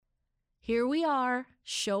Here we are,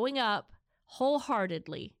 showing up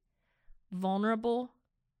wholeheartedly, vulnerable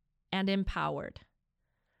and empowered.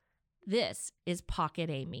 This is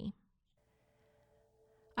Pocket Amy.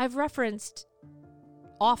 I've referenced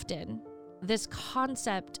often this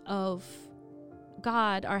concept of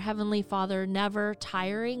God, our Heavenly Father, never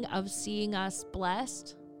tiring of seeing us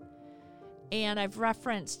blessed. And I've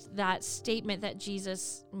referenced that statement that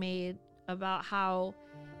Jesus made about how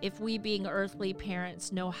if we, being earthly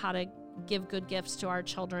parents, know how to give good gifts to our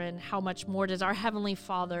children, how much more does our Heavenly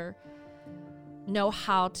Father know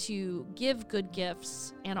how to give good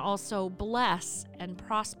gifts and also bless and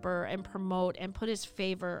prosper and promote and put his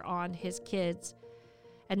favor on his kids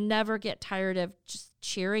and never get tired of just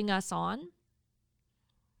cheering us on.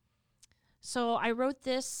 So I wrote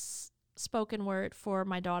this spoken word for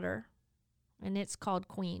my daughter, and it's called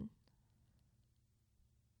Queen.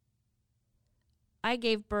 I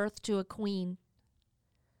gave birth to a queen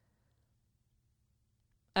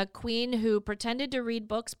who pretended to read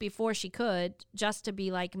books before she could just to be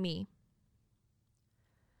like me,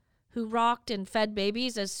 who rocked and fed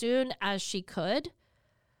babies as soon as she could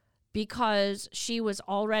because she was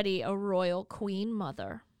already a royal queen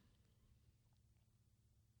mother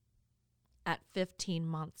at 15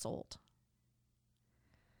 months old,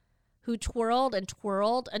 who twirled and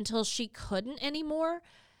twirled until she couldn't anymore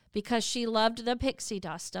because she loved the pixie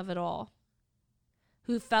dust of it all,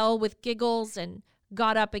 who fell with giggles and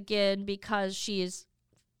got up again because she is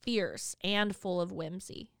fierce and full of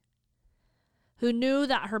whimsy, who knew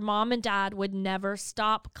that her mom and dad would never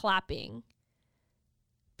stop clapping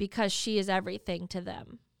because she is everything to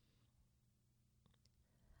them.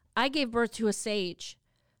 I gave birth to a sage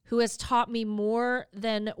who has taught me more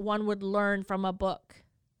than one would learn from a book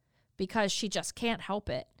because she just can't help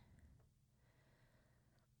it,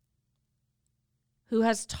 who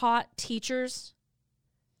has taught teachers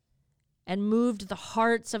and moved the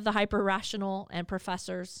hearts of the hyper-rational and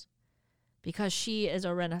professors because she is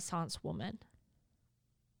a Renaissance woman.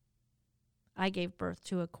 I gave birth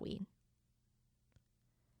to a queen.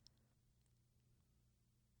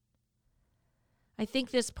 I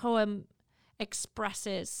think this poem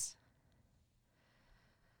expresses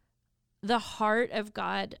the heart of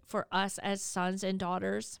God for us as sons and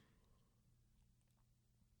daughters.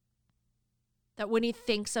 That when he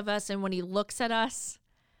thinks of us and when he looks at us,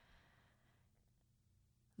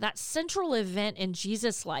 that central event in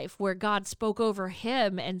Jesus' life where God spoke over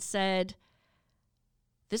him and said,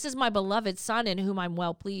 "This is my beloved son in whom I'm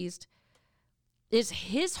well pleased," is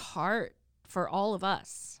his heart for all of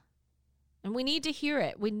us. And we need to hear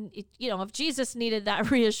it. If Jesus needed that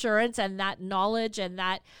reassurance and that knowledge and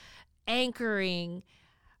that anchoring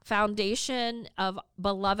foundation of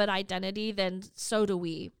beloved identity, then so do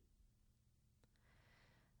we.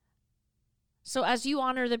 So as you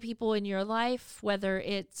honor the people in your life, whether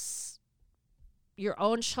it's your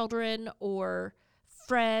own children or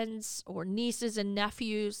friends or nieces and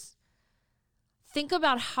nephews, think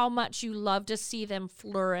about how much you love to see them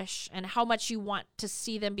flourish and how much you want to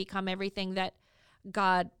see them become everything that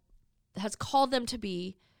God has called them to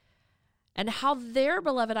be, and how their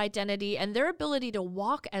beloved identity and their ability to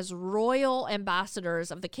walk as royal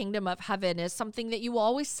ambassadors of the kingdom of heaven is something that you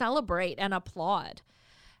always celebrate and applaud.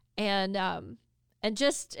 And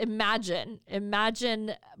just imagine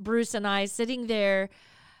Bruce and I sitting there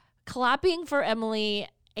clapping for Emily,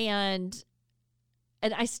 and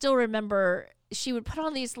I still remember she would put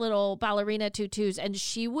on these little ballerina tutus and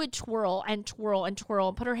she would twirl and twirl and twirl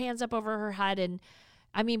and put her hands up over her head. And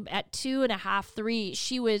I mean, at 2.5, 3,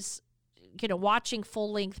 she was, watching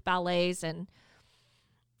full length ballets and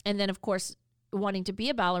then of course wanting to be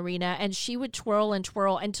a ballerina, and she would twirl and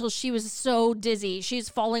twirl until she was so dizzy. She's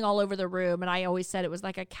falling all over the room. And I always said it was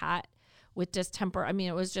like a cat with distemper. I mean,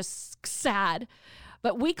 it was just sad,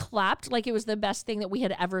 but we clapped like it was the best thing that we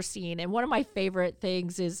had ever seen. And one of my favorite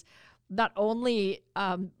things is not only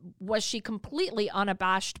was she completely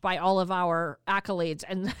unabashed by all of our accolades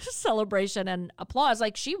and celebration and applause,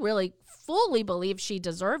 like she really fully believed she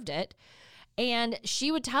deserved it. And she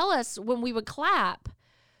would tell us when we would clap,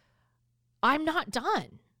 "I'm not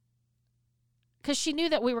done." Because she knew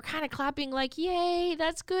that we were kind of clapping like, "Yay,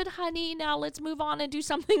 that's good, honey. Now let's move on and do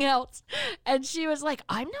something else." And she was like,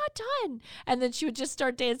 "I'm not done." And then she would just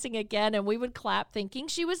start dancing again, and we would clap thinking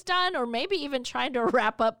she was done, or maybe even trying to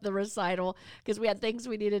wrap up the recital because we had things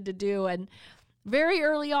we needed to do. And very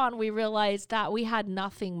early on, we realized that we had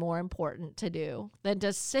nothing more important to do than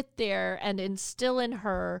to sit there and instill in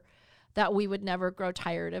her that we would never grow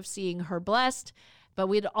tired of seeing her blessed, but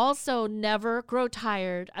we'd also never grow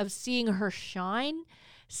tired of seeing her shine,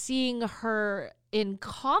 seeing her in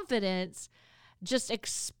confidence, just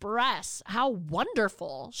express how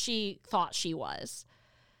wonderful she thought she was.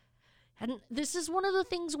 And this is one of the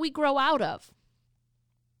things we grow out of.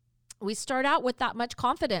 We start out with that much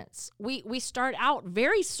confidence. We start out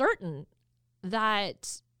very certain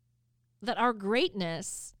that our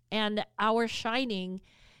greatness and our shining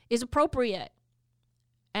is appropriate.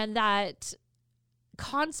 And that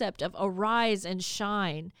concept of arise and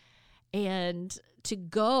shine and to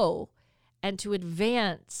go and to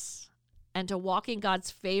advance and to walk in God's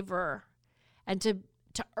favor and to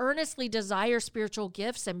earnestly desire spiritual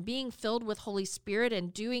gifts and being filled with Holy Spirit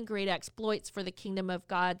and doing great exploits for the kingdom of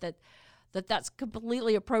God, that's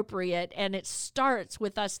completely appropriate. And it starts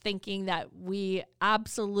with us thinking that we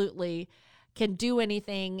absolutely can do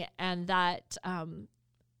anything, and that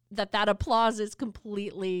that applause is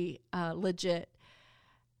completely legit.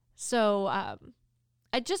 So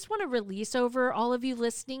I just want to release over all of you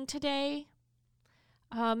listening today.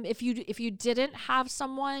 If you didn't have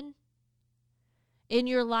someone in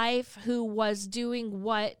your life who was doing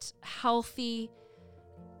what healthy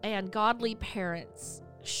and godly parents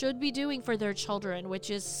should be doing for their children, which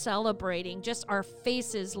is celebrating, just our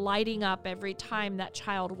faces lighting up every time that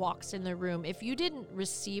child walks in the room. If you didn't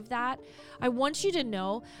receive that, I want you to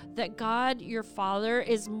know that God, your Father,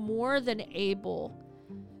 is more than able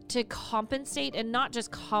to compensate, and not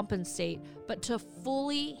just compensate, but to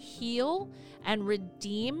fully heal and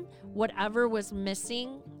redeem whatever was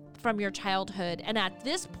missing from your childhood. And at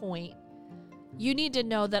this point, you need to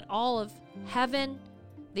know that all of heaven,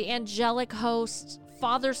 the angelic hosts,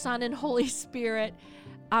 Father, Son, and Holy Spirit,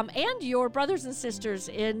 and your brothers and sisters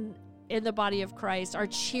in the body of Christ are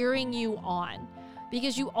cheering you on,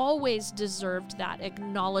 because you always deserved that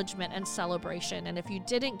acknowledgement and celebration. And if you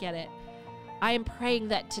didn't get it, I am praying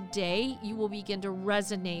that today you will begin to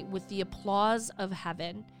resonate with the applause of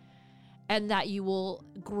heaven, and that you will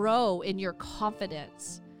grow in your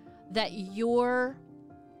confidence that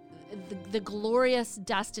the glorious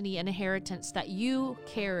destiny and inheritance that you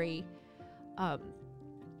carry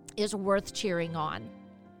is worth cheering on,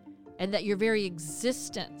 and that your very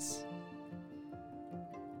existence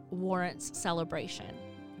warrants celebration.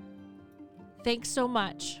 Thanks so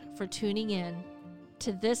much for tuning in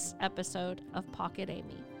to this episode of Pocket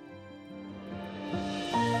Amy.